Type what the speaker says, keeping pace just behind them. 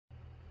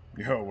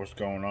Yo, what's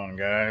going on,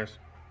 guys?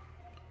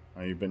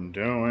 How you been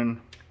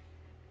doing?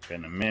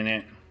 Been a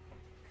minute.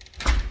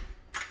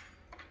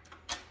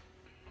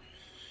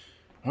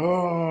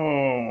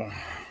 Oh,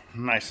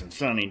 nice and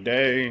sunny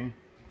day.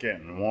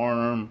 Getting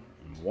warm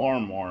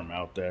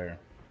out there.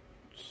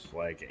 It's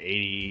like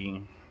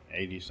 80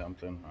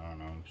 something. I don't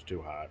know, it's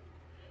too hot.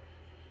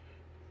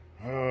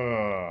 Oh,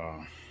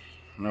 I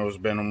know it's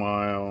been a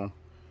while.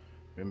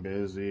 Been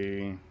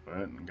busy,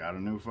 but got a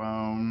new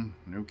phone,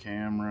 new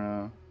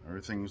camera.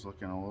 Everything's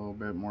looking a little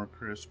bit more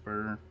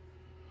crisper.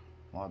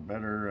 A lot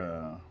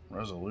better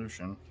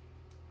resolution.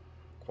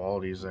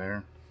 Quality's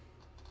there.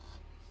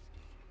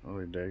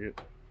 Really dig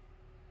it.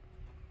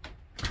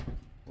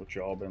 What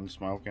y'all been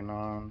smoking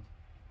on?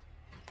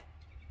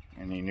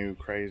 Any new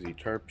crazy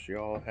terps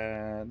y'all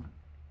had?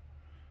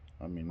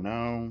 Let me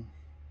know.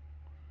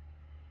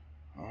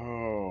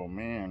 Oh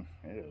man,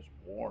 it is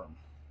warm.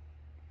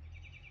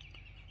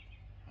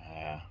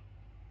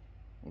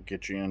 We'll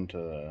get you into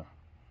the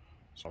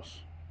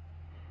sauce.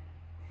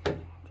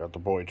 Got the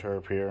boy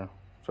Terp here.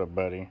 What's up,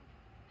 buddy?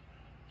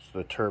 It's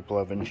the Terp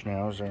loving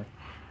schnauzer.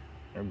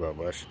 Hey,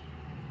 Bubba's.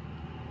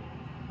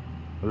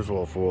 This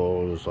little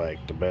fool is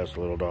like the best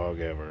little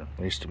dog ever, at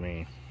least to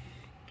me.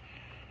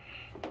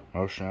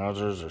 Most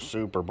schnauzers are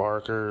super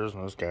barkers,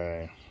 and this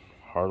guy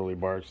hardly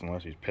barks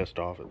unless he's pissed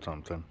off at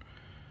something.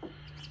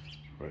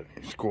 But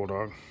he's a cool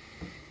dog.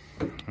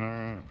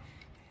 Alright.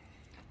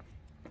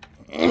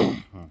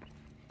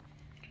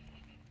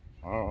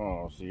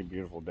 Oh, see a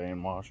beautiful day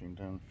in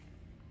Washington.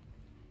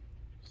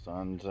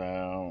 Sun's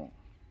out,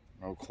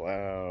 no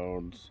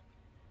clouds,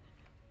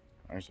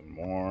 nice and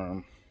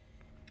warm.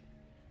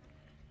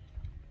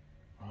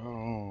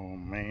 Oh,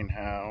 main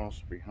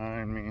house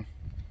behind me.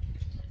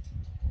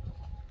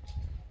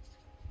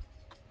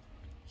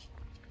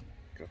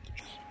 Got the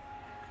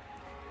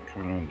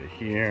coming into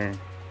here.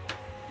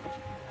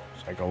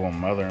 It's like a little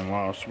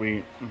mother-in-law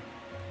suite.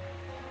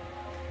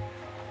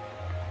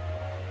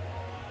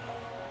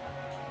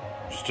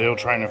 Still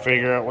trying to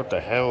figure out what the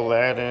hell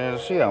that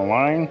is. See that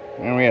line?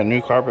 And we had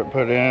new carpet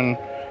put in.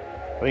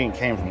 I think it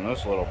came from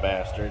this little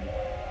bastard.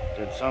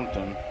 Did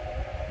something,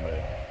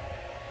 but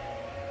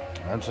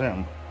that's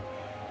him.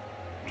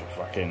 To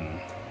fucking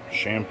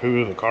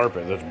shampoo the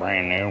carpet that's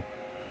brand new.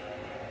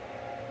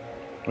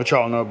 What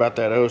y'all know about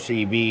that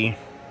OCB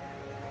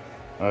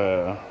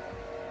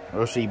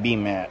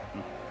mat?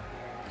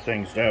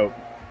 Thing's dope.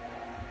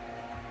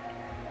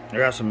 I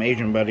got some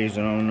Asian buddies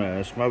that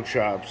own smoke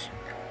shops.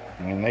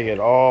 I mean, they get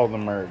all the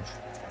merch.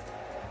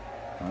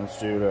 And this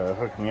dude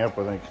hooked me up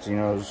with it because he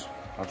knows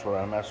that's what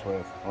I mess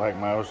with. I like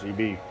my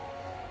OCB.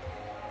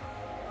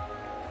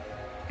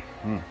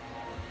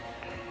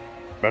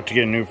 About to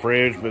get a new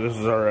fridge, but this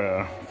is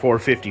our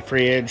 450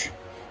 fridge.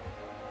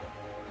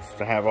 Just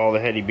to have all the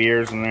heady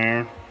beers in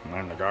there and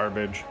then the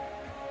garbage.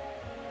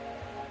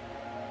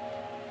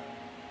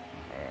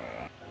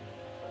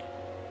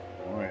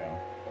 Oh yeah.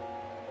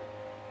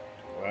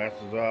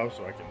 Glasses off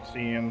so I can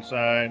see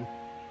inside.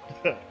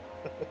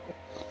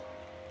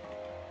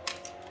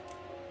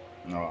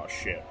 Oh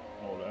shit,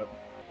 hold up.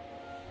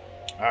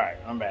 Alright,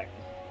 I'm back.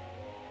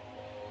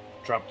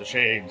 Dropped the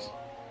shades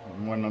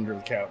and went under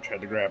the couch, had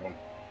to grab them.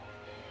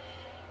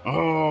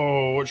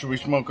 Oh, what should we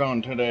smoke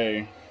on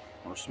today?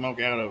 Or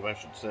smoke out of, I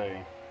should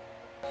say.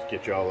 Let's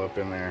get y'all up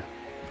in there.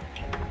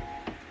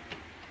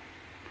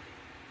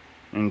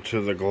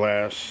 Into the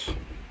glass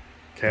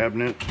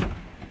cabinet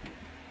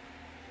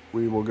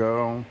we will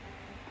go.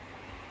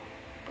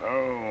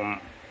 Oh,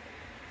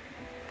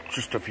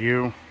 just a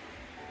few.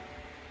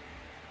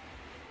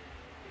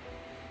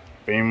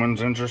 If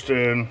anyone's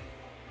interested,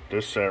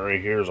 this set right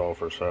here is all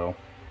for sale.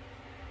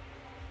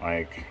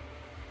 Like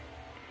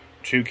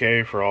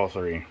 $2K for all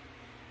three.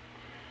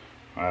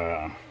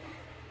 The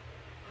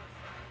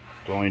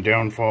only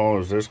downfall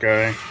is this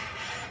guy.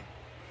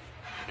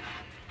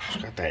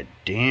 It's got that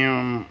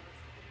damn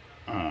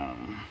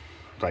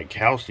like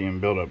calcium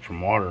buildup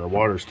from water, or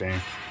water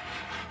stain.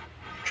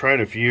 Tried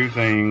a few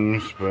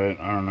things, but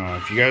I don't know.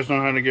 If you guys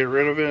know how to get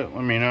rid of it,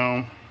 let me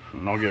know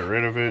and I'll get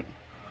rid of it.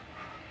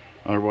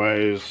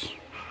 Otherwise,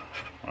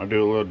 I'll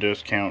do a little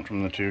discount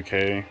from the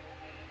 2K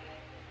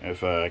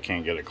if I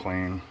can't get it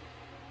clean.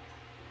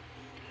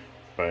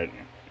 But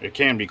it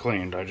can be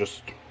cleaned. I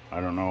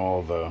don't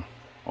know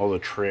all the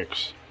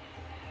tricks.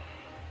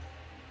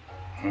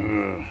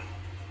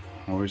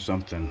 Always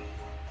something.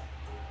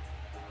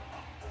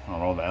 I don't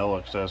know, the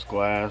LXS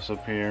glass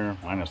up here,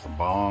 minus the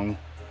bong.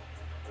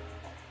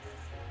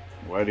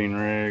 Wedding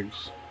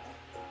rigs.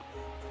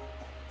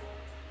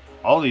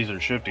 All these are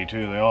shifty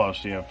too. They all have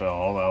CFL,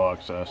 all the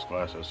LXS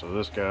glasses. So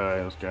this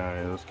guy, this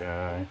guy, this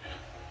guy,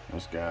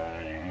 this guy,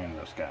 and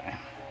this guy.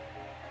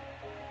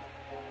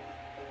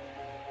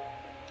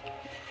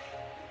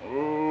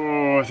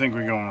 Oh, I think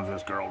we're going with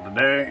this girl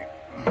today.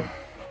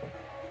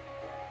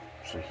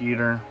 It's a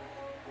heater.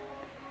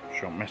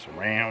 She don't mess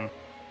around.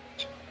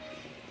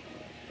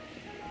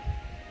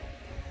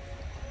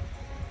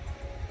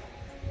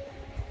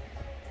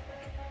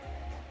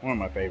 One of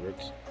my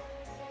favorites.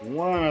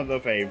 One of the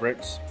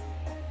favorites.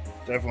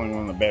 Definitely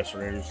one of the best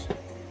rigs.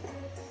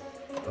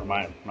 Or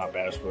not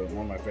best, but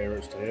one of my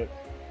favorites to hit.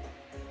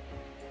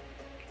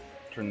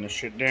 Turn this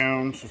shit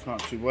down so it's not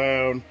too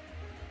loud.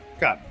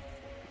 Got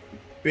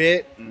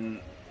bit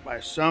by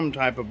some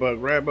type of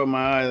bug right above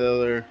my eye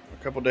a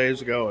couple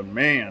days ago, and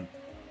man,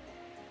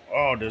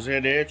 oh, does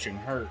it itch and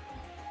hurt.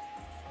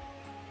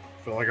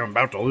 I feel like I'm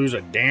about to lose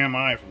a damn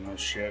eye from this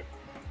shit.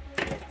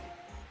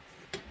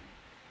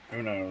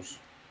 Who knows?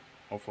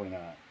 Hopefully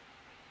not.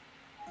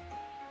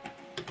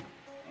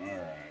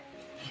 Alright.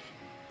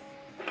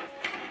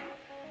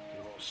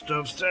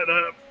 Stuff set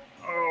up.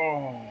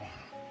 Oh.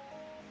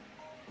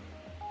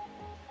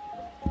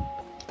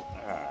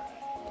 Alright.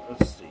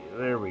 Let's see.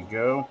 There we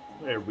go.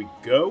 There we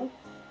go.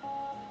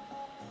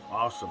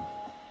 Awesome.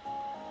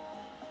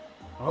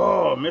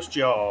 Oh, missed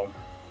y'all.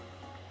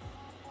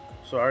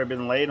 Sorry,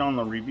 been late on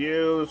the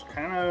reviews.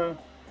 I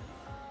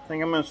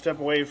think I'm going to step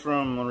away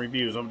from the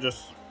reviews.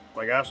 If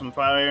I got some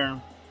fire,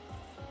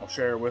 I'll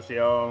share it with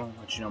y'all,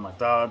 let you know my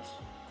thoughts.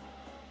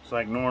 It's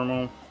like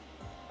normal.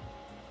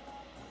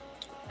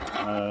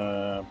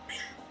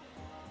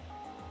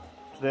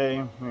 Today,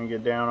 I'm going to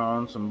get down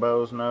on some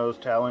Bose nose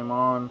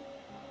Talimon.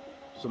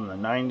 Some of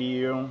the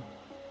 90U.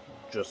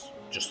 Just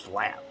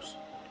slaps.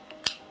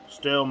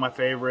 Still my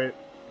favorite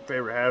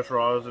hash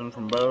rosin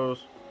from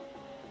Bose.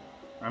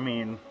 I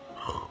mean,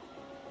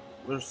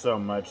 there's so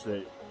much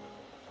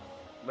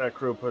that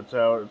crew puts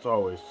out. It's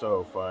always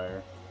so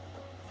fire.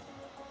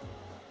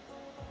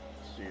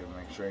 Let's see,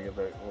 make sure I get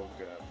that little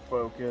guy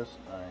focus.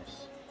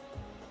 Nice.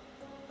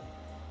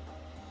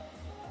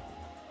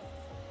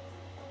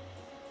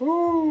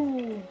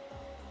 Woo!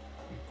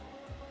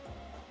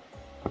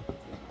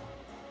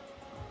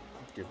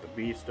 Get the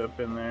beast up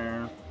in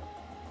there.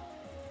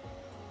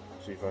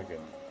 See if I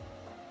can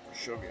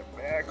shove it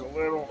back a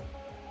little.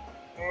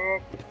 Oh,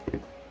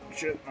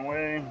 shit in the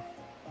way.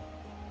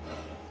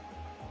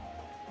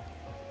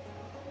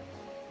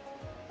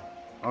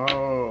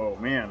 Oh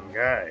man,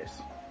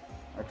 guys,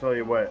 I tell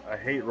you what, I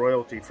hate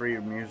royalty-free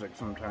music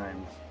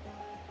sometimes.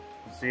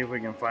 Let's see if we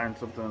can find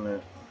something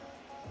that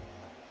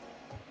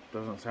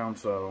doesn't sound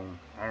so,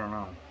 I don't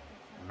know,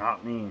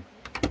 not me.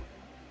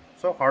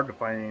 It's so hard to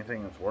find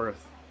anything that's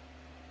worth.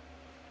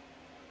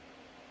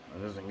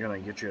 It isn't gonna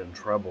get you in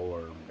trouble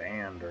or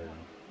banned or,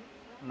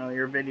 no,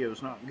 your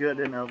video's not good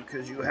enough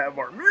because you have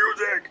our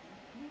music.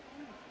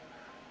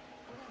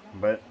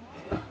 But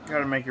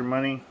gotta make your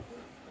money.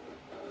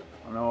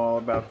 I know all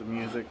about the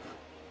music.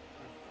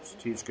 Just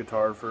teach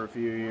guitar for a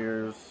few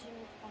years.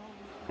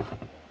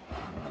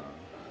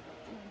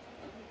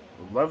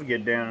 Would love to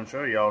get down and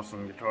show y'all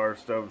some guitar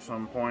stuff at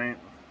some point.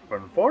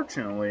 But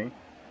unfortunately,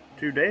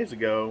 2 days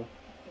ago,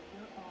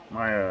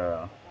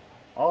 my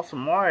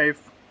awesome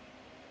wife,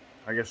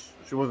 I guess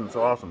she wasn't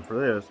so awesome for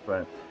this,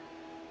 but it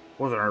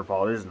wasn't her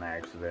fault. It is an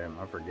accident.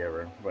 I forgive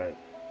her. But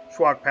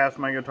she walked past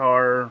my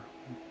guitar,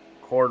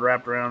 cord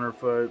wrapped around her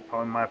foot.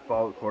 Probably my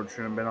fault. Cord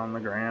shouldn't have been on the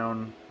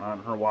ground, not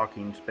in her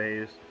walking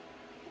space.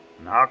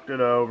 Knocked it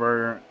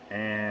over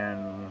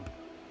and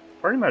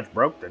pretty much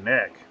broke the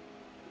neck.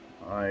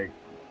 Like,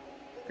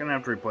 gonna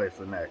have to replace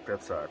the neck.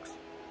 That sucks.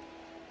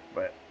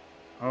 But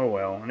oh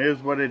well, it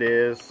is what it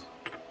is.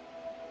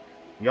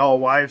 Y'all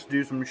wives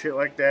do some shit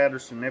like that, or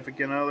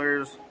significant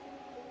others.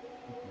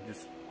 You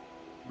just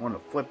want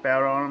to flip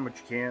out on them, but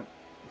you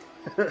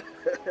can't.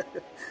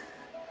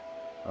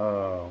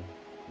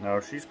 No,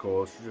 she's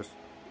cool.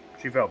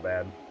 She felt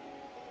bad.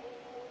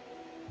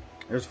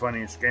 It was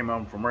funny. She came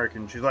home from work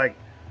and she's like,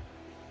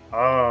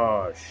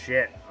 "Oh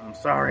shit, I'm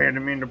sorry, I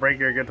didn't mean to break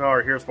your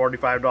guitar. Here's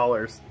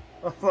 $45.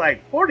 I was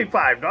like,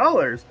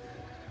 $45?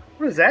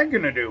 What is that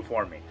gonna do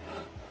for me?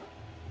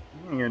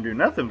 It ain't gonna do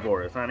nothing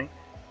for us, honey.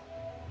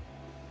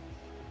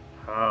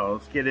 Oh,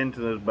 let's get into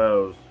those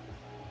bows.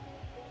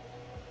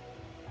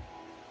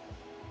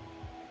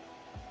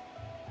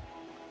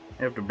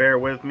 You have to bear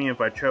with me if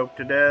I choke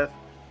to death.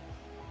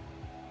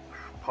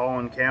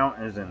 Pollen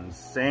count is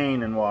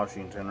insane in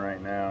Washington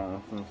right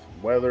now. Since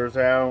weather's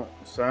out,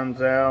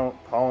 sun's out,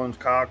 pollen's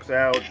cock's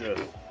out,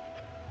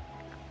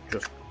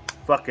 just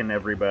fucking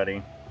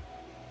everybody.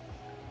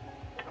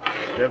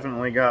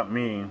 Definitely got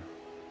me.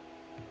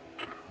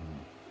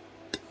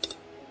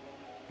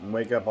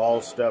 Wake up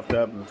all stuffed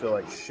up and feel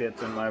like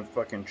shit's in my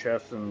fucking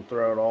chest and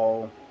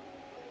throat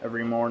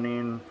every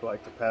morning for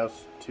like the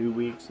past 2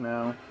 weeks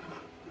now.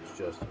 It's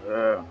just,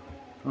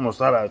 almost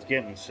thought I was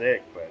getting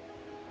sick, but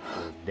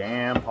this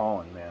damn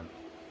pollen, man.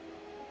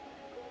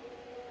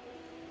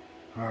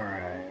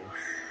 Alright,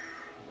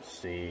 let's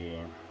see.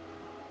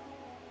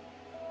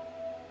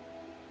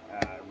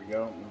 There we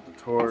go, with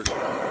the torch.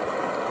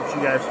 What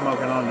you guys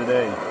smoking on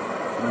today?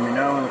 Let me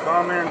know in the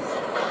comments.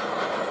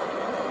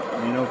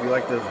 Let me know if you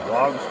like this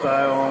vlog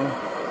style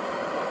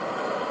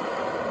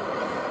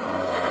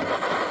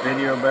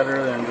video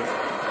better than just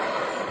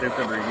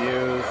stupid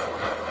reviews.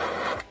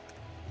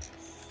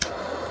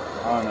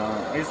 I don't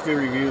know. I used to do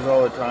reviews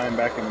all the time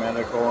back in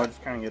medical. I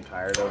just kind of get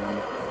tired of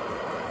them.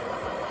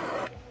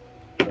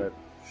 But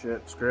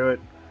shit, screw it.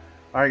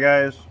 Alright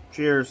guys,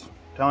 cheers.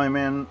 Tell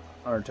him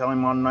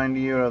on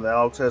 90 of the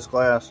Alex S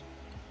class.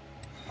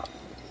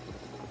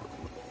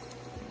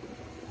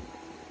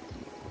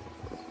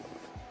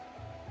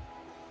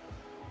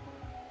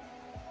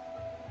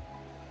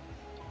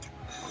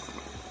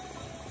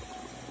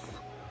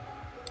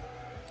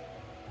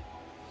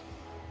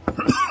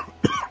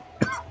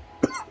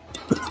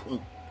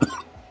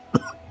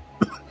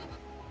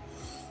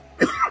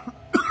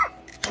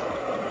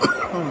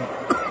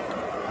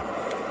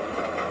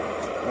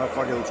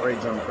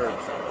 Rage on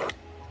Terps.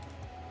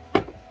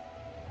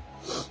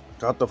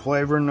 Got the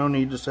flavor, no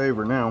need to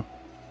savor now.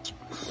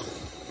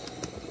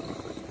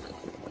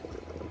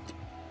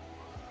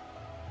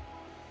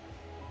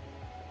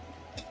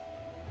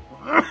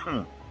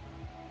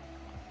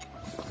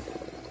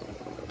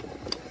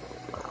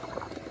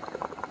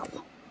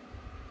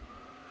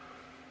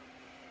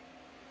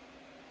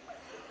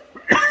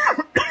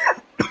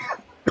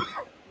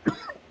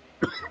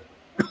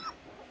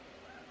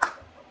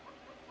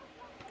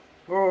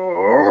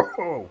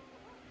 Oh.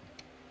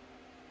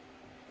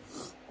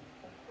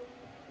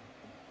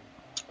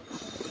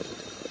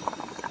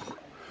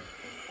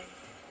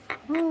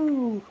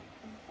 Woo.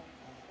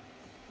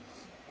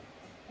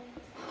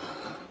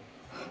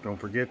 Don't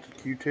forget to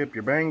Q-tip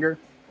your banger.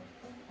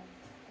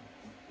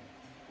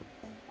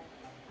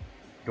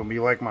 Don't be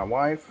like my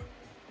wife.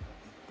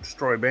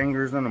 Destroy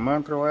bangers in a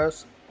month or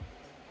less.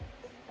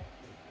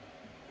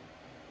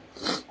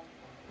 I've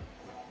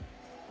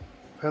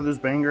had this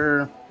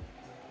banger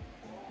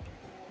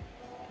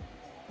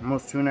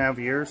almost 2.5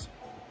 years.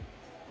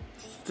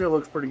 Still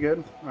looks pretty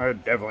good. I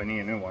definitely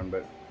need a new one,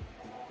 but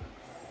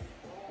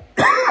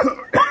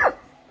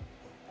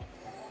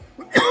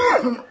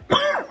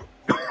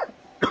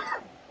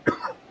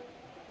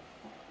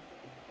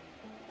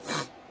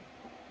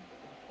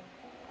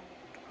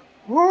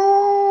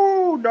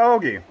woo,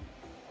 doggy.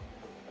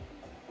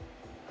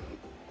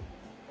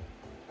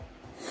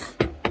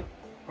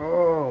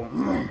 Oh,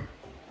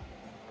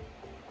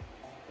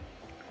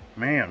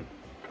 man.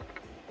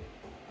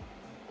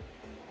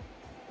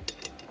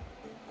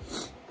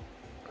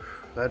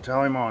 That's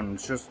how I'm on.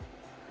 It's just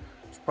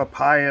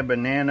papaya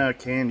banana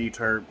candy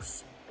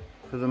Terps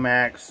to the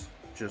max.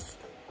 Just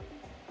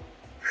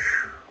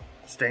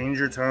stains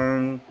your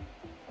tongue.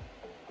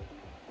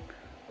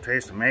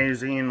 Tastes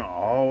amazing.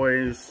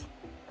 Always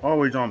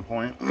on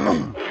point.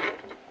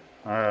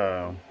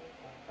 I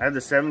had the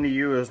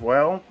 70U as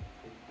well.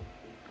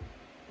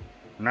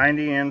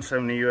 90 and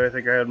 70U. I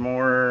think I had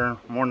more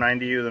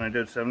 90U than I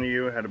did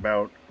 70U. I had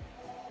about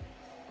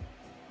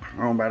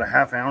a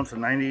half ounce of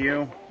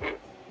 90U.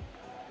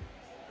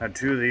 Had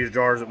 2 of these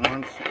jars at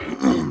once.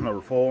 They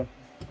were full.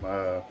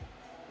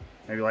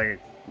 Maybe like a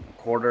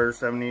quarter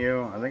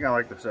 70U. I think I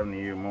like the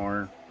 70U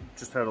more.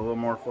 Just had a little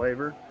more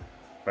flavor,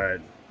 but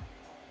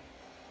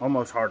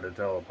almost hard to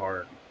tell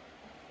apart.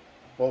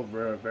 Both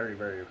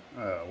very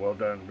well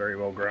done, very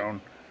well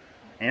grown.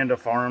 And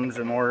farms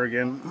in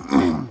Oregon.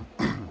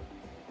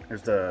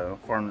 Is the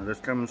farm that this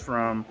comes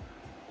from.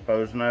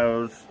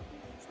 Boznose.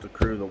 It's the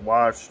crew that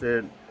watched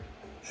it.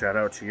 Shout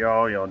out to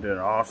y'all. Y'all did an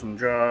awesome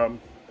job.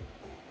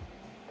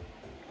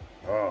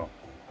 Oh.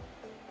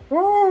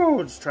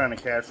 Woo! Just trying to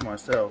catch my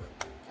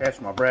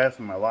breath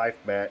and my life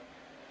back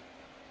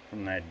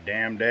from that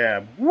damn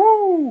dab.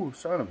 Woo!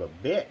 Son of a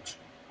bitch.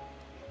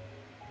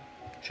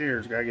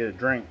 Cheers. Gotta get a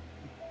drink.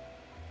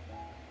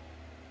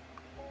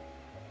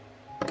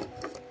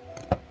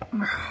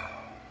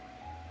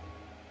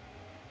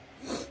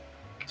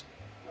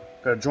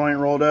 Got a joint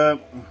rolled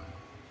up.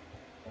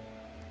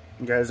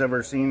 You guys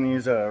ever seen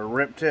these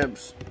rip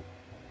tips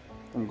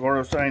from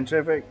Gordo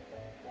Scientific?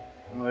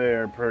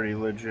 They're pretty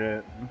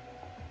legit.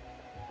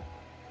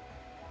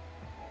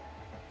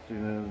 See that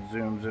it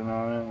zooms in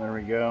on it. There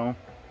we go.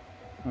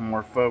 I'm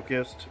more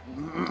focused.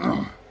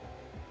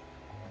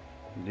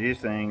 These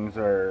things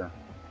are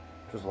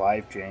just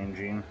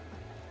life-changing.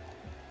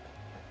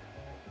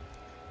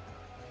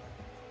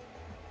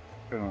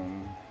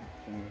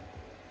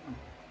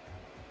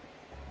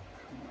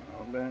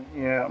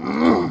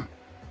 Yeah.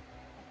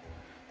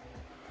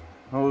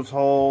 Those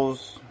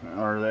holes,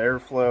 or the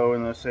airflow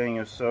in this thing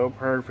is so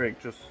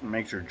perfect. Just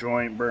makes your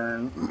joint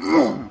burn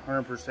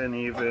 100%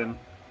 even.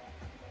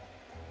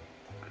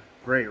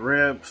 Great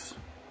rips.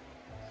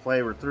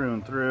 Flavor through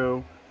and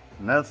through.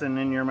 Nothing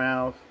in your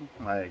mouth.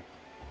 Like,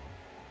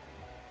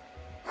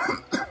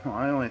 the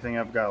only thing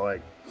I've got,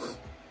 like,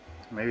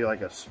 maybe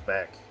like a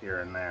speck here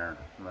and there.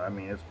 I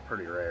mean, it's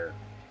pretty rare.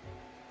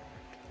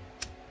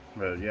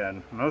 But yeah,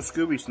 no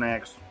Scooby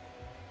snacks.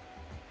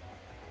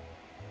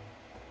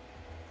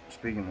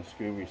 Speaking of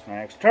Scooby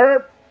snacks,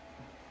 Terp!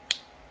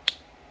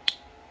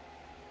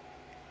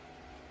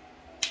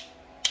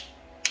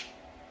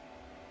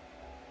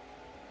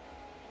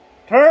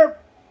 Terp!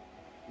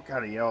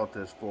 Gotta yell at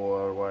this fool,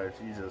 otherwise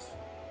he just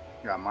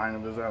got mind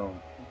of his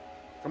own.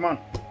 Come on.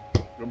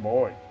 Good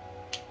boy.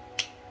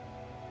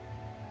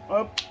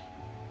 Up.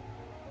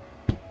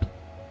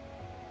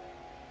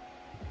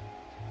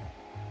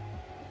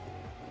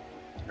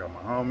 Got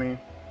my homie.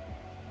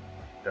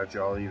 Doubt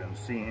y'all even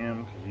see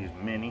him because he's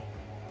mini.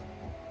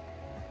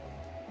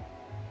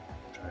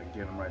 Try to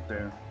get him right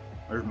there.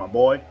 There's my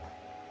boy.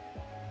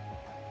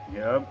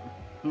 Yep,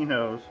 he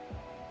knows.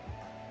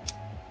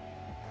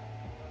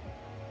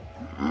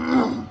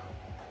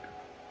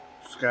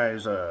 This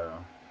guy's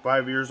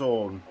 5 years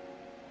old.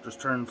 Just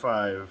turned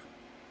 5.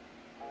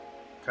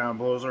 Kind of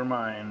blows our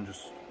mind.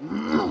 Just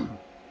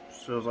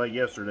feels like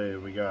yesterday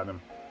we got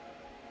him.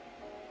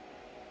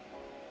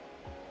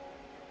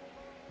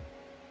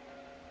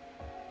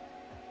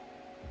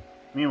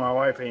 Me and my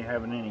wife ain't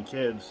having any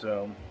kids,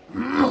 so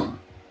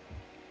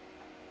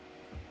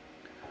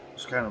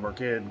it's kind of our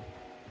kid.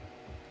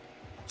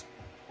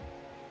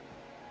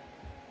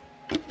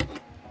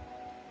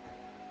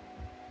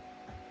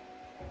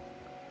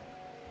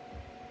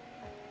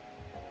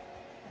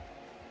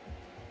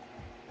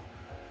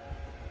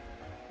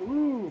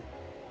 Ooh.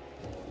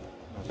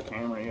 That's the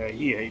camera. Yeah,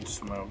 he hates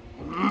smoke.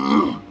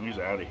 He's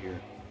out of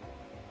here.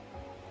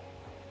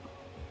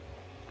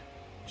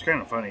 It's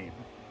kind of funny.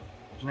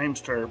 His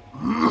name's Terp.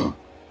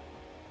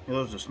 He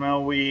loves to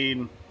smell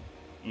weed,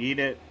 eat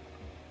it,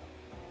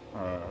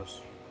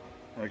 likes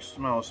to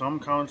smell some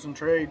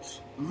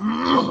concentrates.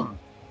 Well,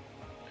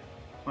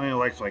 he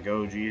likes like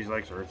OGs, he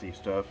likes earthy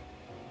stuff.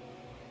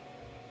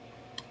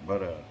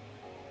 But,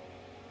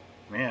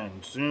 man,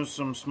 as soon as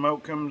some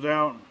smoke comes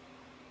out,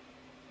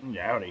 I'm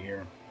out of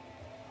here.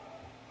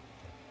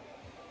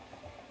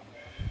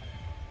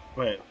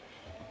 But,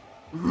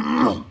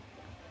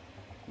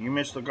 you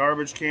miss the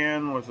garbage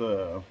can with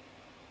a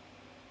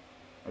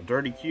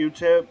dirty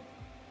Q-tip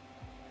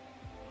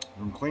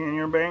from cleaning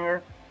your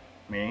banger.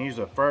 I mean, he's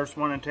the first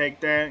one to take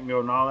that and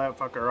go gnaw that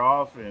fucker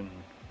off, and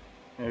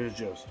it was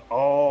just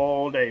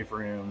all day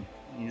for him.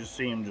 You just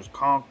see him just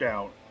conked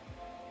out.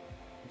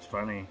 It's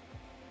funny.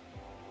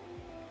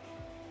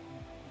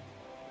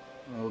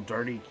 Little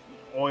dirty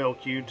oil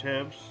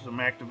Q-tips, some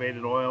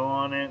activated oil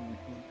on it.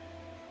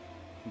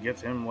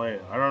 Gets him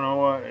lit. I don't know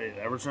what,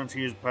 ever since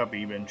he was a puppy,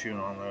 he's been chewing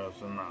on those,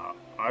 and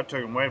I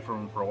took him away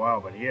from him for a while,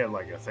 but he had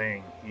like a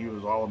thing. He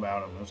was all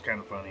about him. It was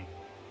kind of funny.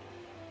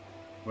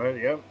 But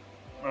yep,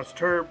 that's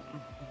Terp.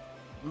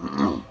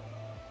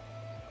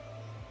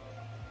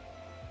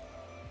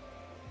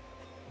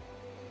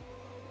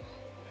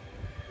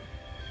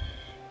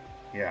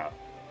 Yeah.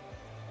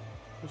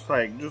 Just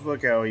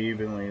look how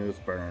evenly this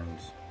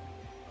burns.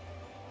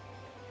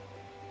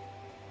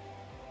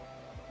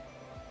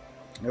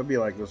 It'll be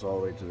like this all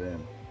the way to the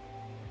end.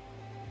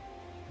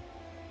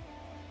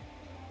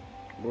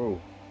 Whoa.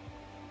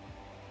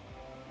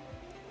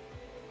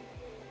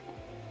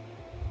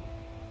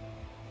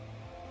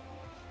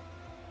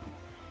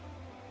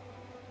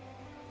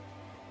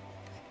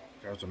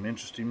 Got some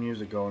interesting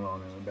music going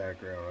on in the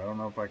background. I don't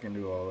know if I can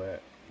do all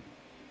that.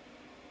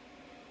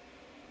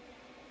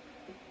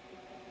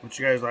 What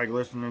you guys like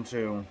listening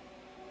to?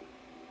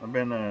 I've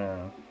been,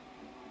 hell,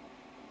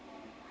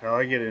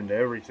 I get into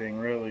everything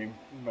really,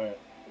 but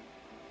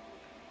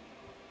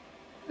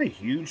I'm a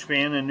huge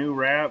fan of new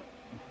rap.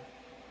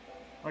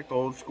 I like the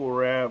old school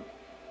rap,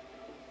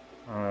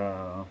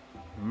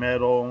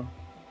 metal,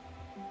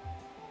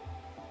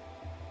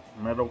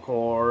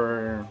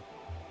 metalcore.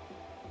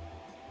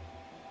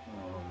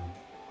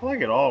 I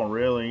like it all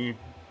really.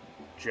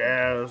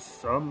 Jazz,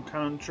 some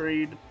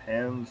country,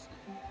 depends.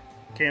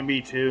 Can't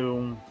be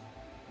too,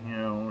 you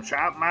know,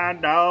 shot my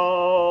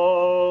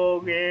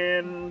dog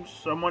and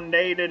someone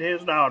dated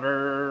his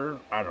daughter.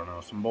 I don't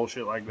know, some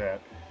bullshit like that.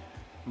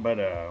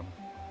 But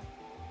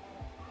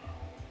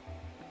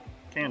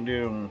can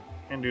do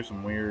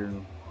some weird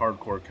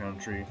hardcore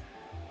country.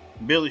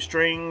 Billy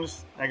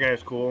Strings, that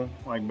guy's cool.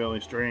 I like Billy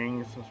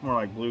Strings. It's more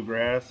like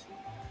bluegrass.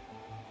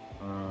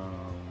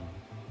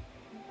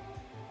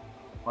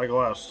 Like a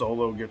lot of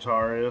solo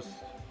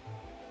guitarists,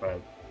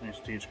 but I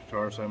used to teach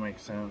guitar, so that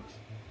makes sense.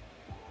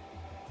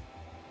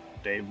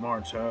 Dave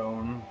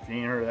Martone, if you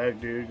ain't heard of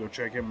that dude, go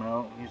check him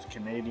out. He's a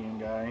Canadian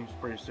guy, he's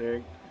pretty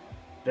sick.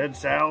 Dead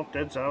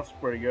South's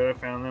pretty good. I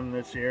found them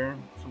this year,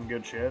 some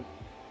good shit.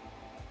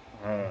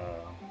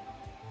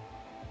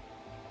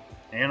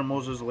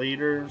 Animals as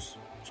Leaders,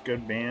 it's a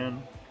good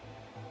band.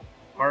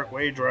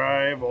 Parkway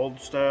Drive, old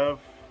stuff.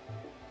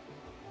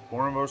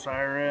 Born of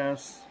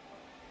Osiris.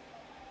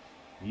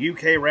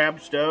 UK Rap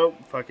Stoke,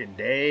 fucking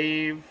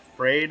Dave,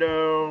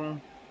 Fredo,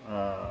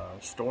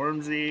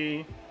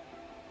 Stormzy,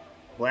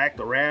 Black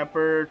the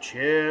Rapper,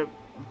 Chip.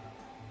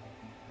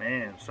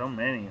 Man, so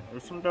many.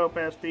 There's some dope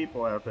ass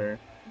people out there.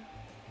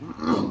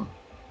 Yeah.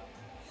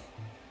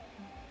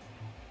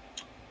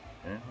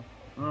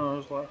 Oh,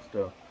 there's a lot of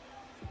stuff.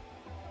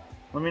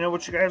 Let me know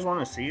what you guys want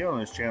to see on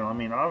this channel. I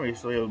mean,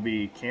 obviously it'll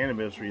be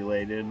cannabis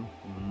related,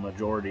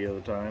 majority of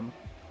the time.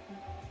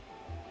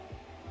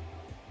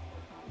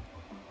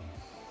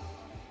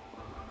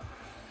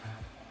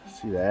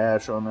 See the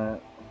ash on that?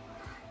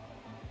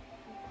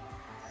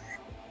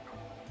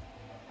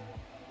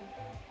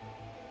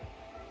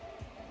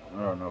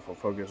 I don't know if I'll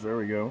focus. There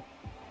we go.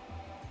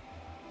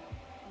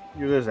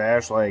 Give this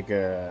ash like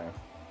 8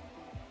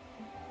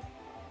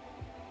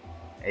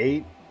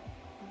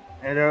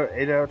 out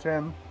of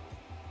 10.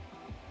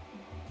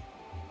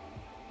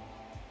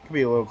 Could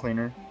be a little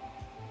cleaner.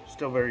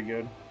 Still very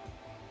good.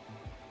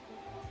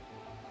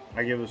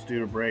 I give this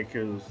dude a break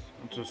because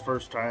it's his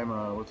first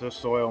time with this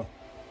soil.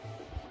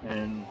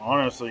 And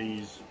honestly,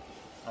 he's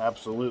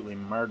absolutely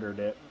murdered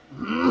it.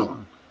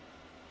 Some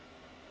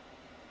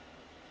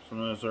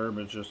of this herb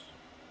is just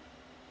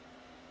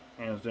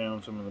hands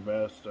down some of the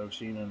best I've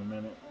seen in a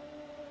minute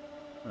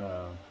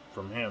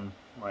from him.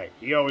 Like,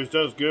 he always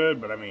does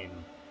good, but I mean,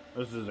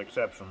 this is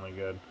exceptionally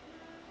good.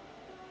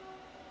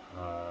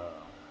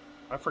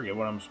 I forget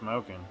what I'm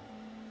smoking.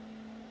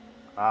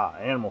 Ah,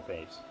 animal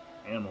face.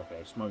 Animal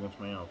face. Smoking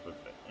some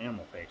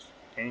animal face.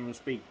 Can't even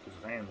speak because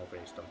it's animal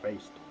face. I'm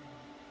faced.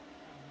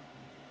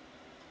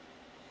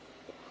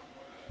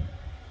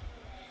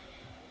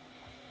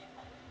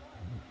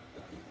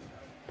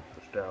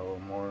 Pushed out a little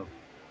more.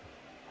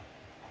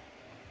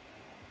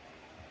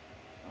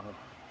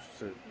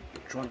 So,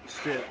 joint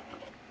stick.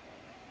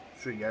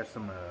 Show you guys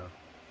some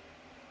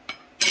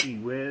gee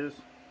whiz.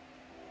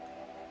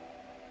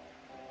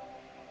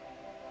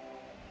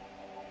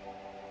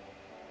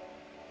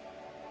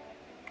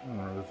 I don't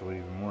know if this will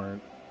even work.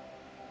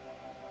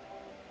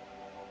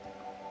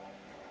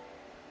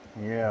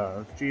 Yeah,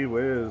 it's gee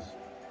whiz.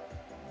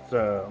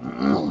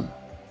 It's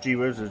gee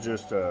whiz is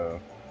just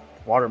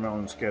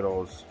watermelon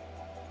Skittles.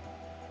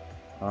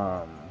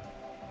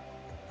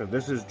 But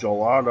this is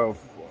gelato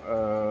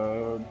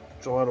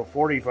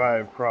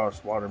 45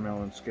 cross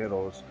watermelon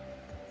Skittles,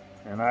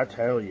 and I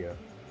tell you,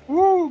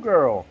 woo,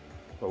 girl,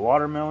 the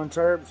watermelon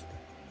Terps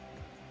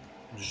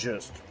is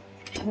just,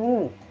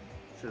 woo,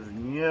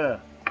 yeah.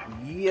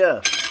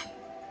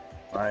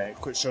 Alright,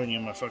 quit showing you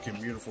my fucking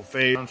beautiful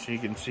face so you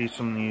can see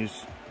some of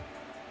these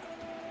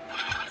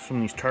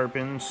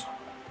terpenes.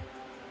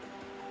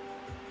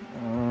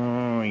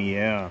 Oh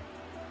yeah.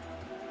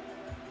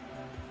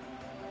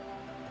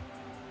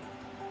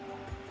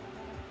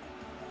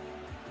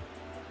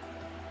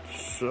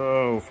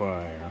 So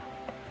fire.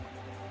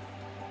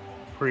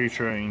 Pretty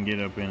sure I can get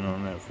up in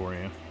on that for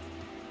you.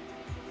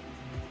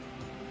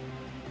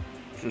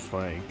 Just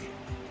like,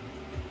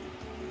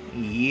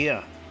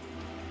 yeah.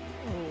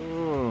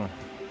 Oh.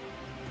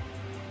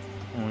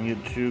 I don't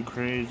get too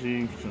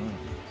crazy. So.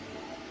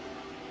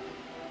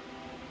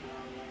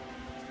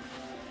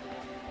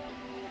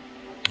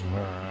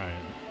 Alright.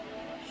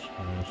 So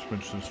I'm gonna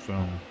switch this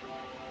phone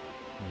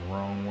the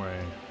wrong way.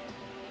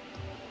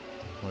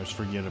 Always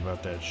forget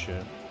about that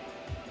shit.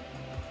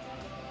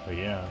 But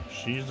yeah,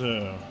 she's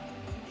a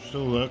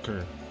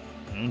looker,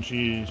 and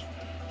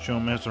she'll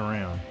mess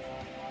around.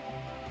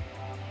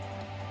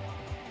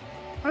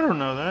 I don't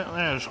know,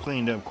 that just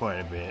cleaned up quite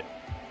a bit.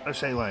 I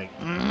say like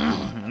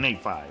an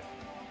 8.5,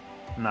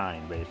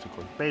 9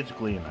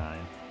 basically a 9.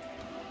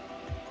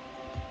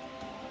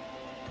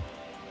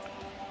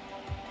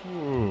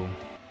 Ooh,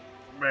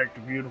 back to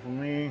beautiful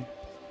me,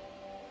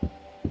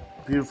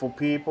 beautiful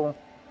people.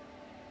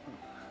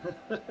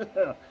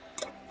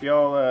 If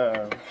y'all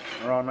are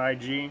on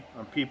IG,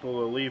 on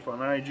People of Leaf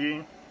on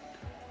IG,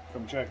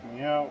 come check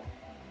me out.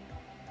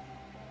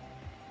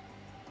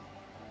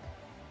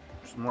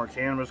 Some more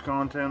cannabis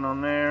content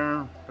on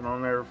there. Been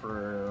on there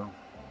for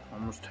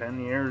almost 10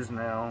 years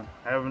now.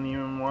 Haven't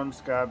even once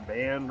got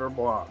banned or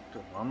blocked.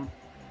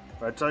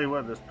 But I tell you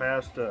what, this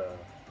past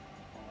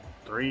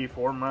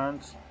 3-4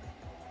 months,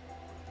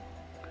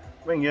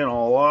 I've been getting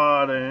a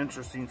lot of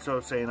interesting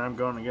stuff saying I'm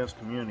going against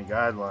community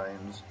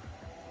guidelines.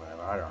 But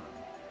I don't know.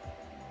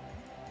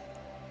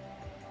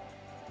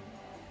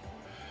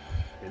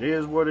 It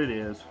is what it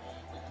is.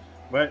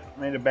 But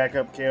made a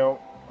backup account.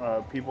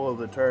 People of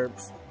the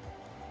Terps.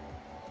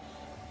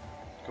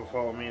 Go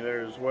follow me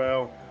there as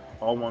well.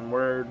 All one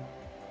word.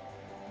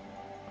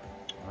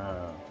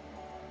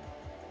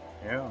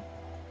 Yeah.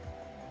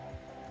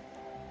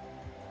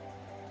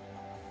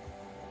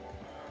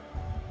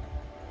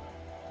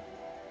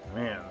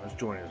 Man, this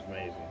joint is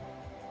amazing.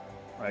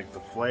 Like the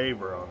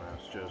flavor on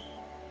this, just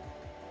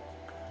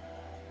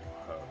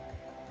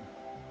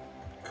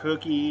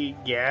cookie,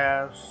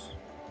 gas,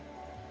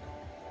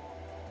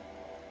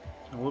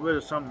 a little bit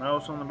of something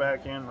else on the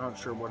back end. Not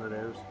sure what it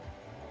is.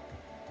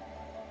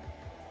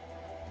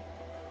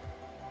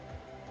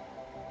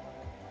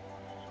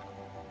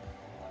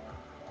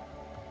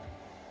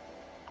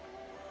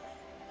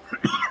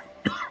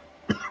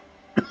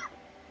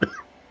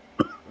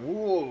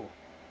 Whoa.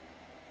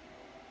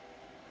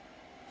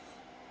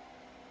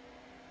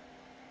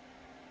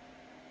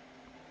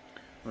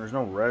 There's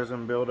no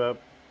resin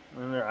buildup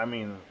in there. I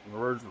mean,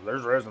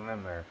 there's resin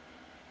in there.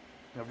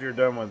 After you're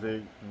done with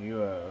it,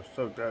 you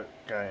soak that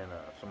guy in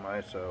some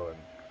ISO,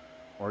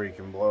 or you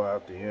can blow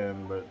out the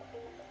end, but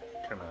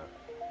kind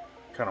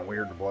of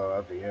weird to blow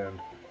out the end.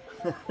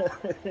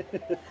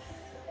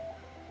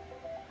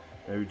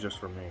 Maybe just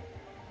for me.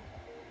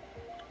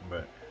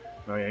 But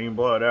no, yeah, you can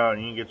blow it out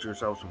and you can get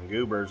yourself some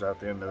goobers out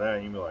the end of that,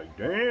 and you can be like,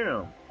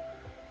 damn,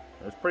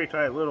 that's pretty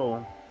tight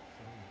little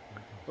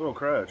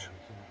crutch.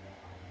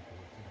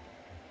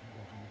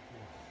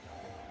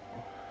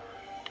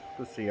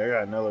 Let's see, I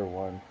got another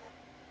one.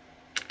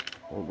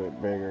 A little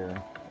bit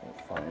bigger.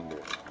 Let's find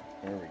it.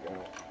 There we go.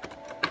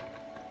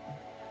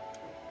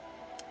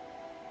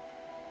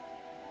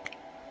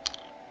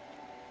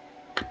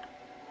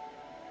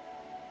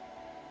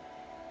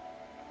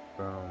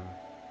 Boom.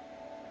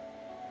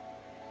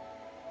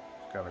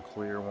 It's got a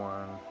clear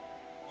one.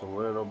 It's a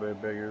little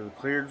bit bigger. The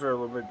clears are a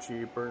little bit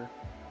cheaper.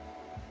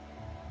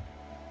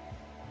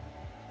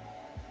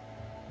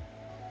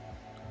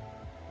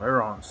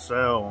 They're on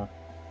sale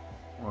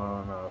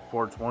on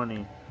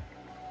 420.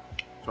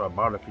 So I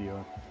bought a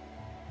few.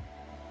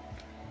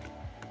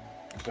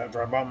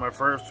 After I bought my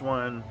first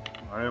one,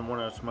 I didn't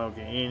want to smoke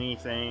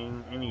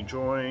anything, any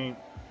joint,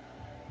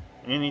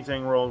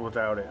 anything rolled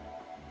without it.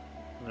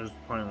 Just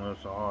pointless.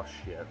 Oh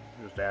shit,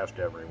 just ash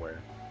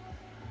everywhere.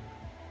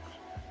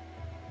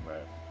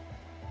 But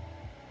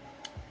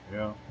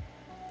yeah.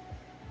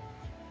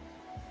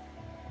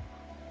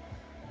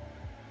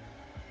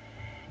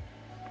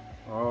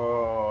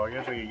 Oh, I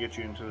guess I could get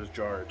you into this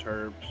jar of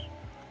Terps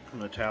from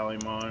the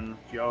Tallyman.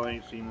 If y'all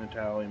ain't seen the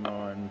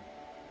Tallyman,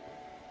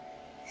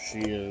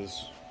 she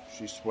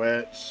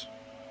sweats,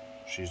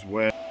 she's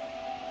wet.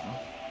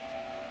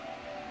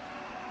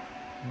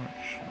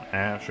 Much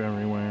ash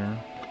everywhere.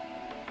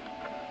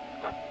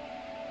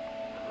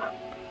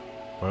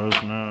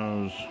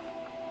 Nose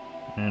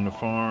and the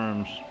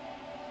farms.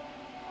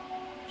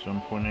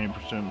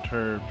 7.8%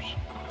 Terps.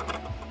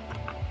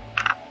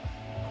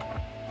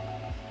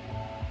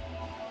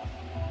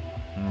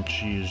 And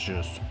she is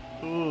just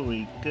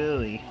ooey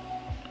gooey.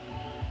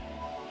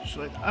 She's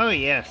like, oh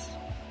yes.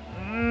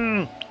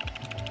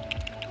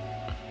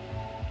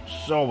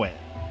 So wet.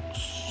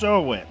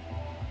 So wet.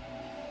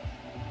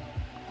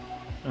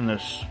 And the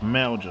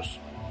smell just,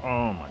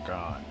 oh my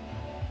god.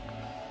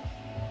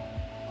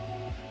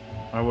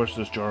 I wish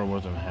this jar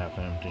wasn't half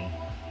empty.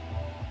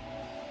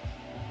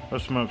 I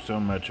smoked so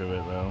much of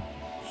it though.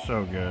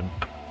 So good.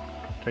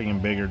 Taking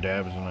bigger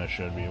dabs than I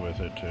should be with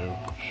it too.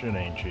 Shit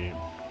ain't cheap.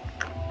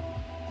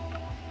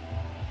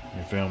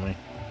 You feel me?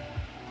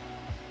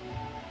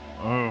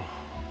 Oh.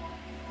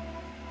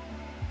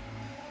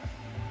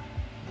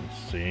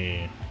 Let's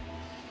see.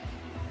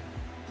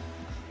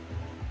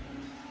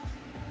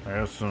 I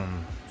have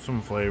some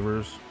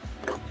flavors.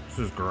 This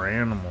is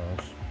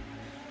Granimals.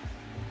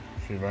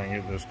 See if I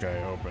can get this guy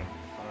open.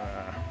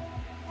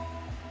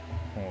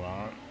 Hold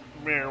on.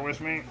 Bear with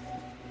me.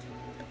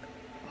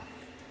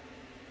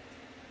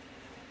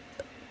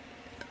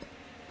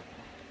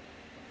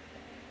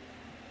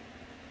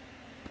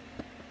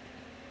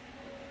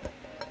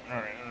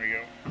 Alright, there we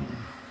go.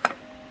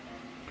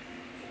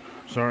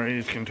 Sorry,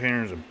 these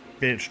containers are a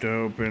bitch to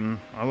open.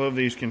 I love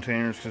these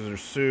containers because they're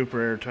super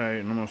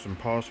airtight and almost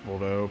impossible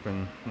to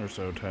open. They're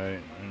so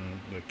tight. And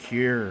the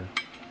cure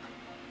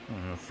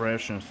and the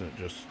freshness that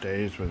just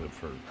stays with it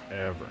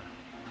forever.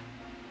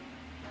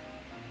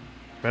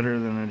 Better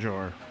than a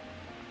jar.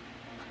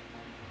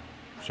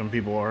 Some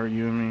people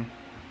argue with me.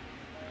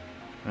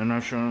 And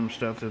I've shown them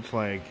stuff that's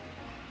like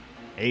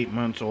 8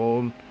 months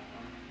old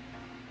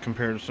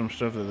compared to some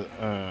stuff that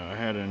I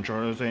had in a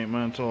jar that's 8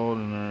 months old,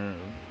 and I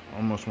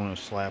almost want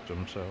to slap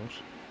themselves.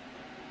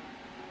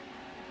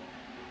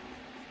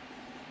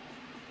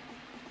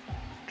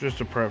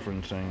 Just a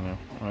preference thing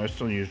though. I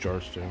still use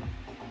jars too.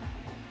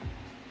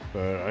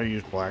 But I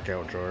use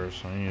blackout jars.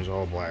 I use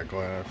all black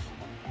glass.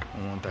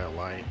 I want that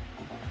light.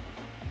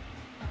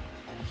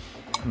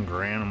 And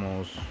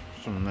Granimals,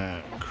 some of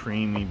that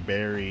creamy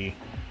berry,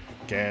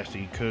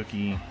 gassy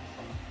cookie.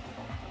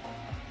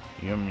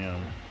 Yum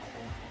yum.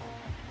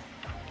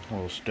 A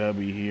little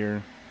stubby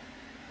here.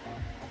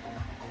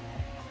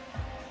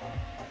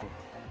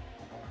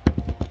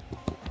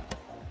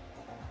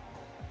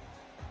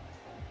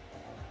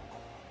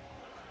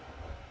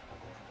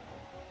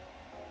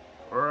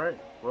 Alright,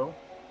 well,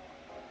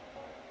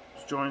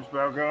 this joint's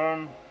about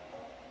gone.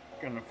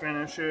 Gonna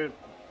finish it.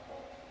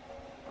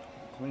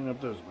 Clean up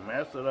this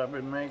mess that I've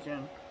been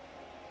making.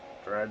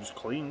 Try just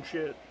clean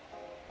shit.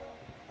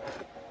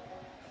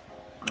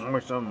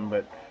 Or something,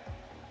 but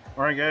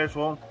alright guys,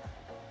 well,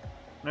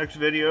 next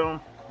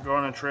video, go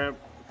on a trip,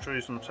 show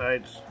you some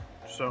sights,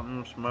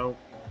 something, smoke,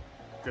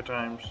 good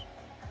times,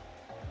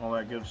 all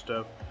that good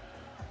stuff.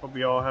 Hope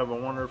you all have a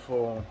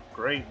wonderful,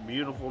 great,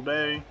 beautiful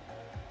day.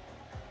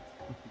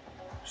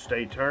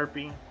 Stay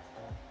terpy,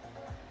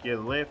 get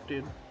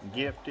lifted,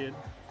 gifted.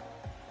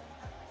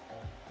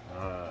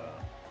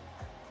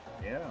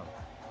 Yeah.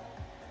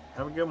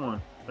 Have a good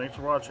one. Thanks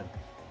for watching.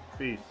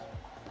 Peace.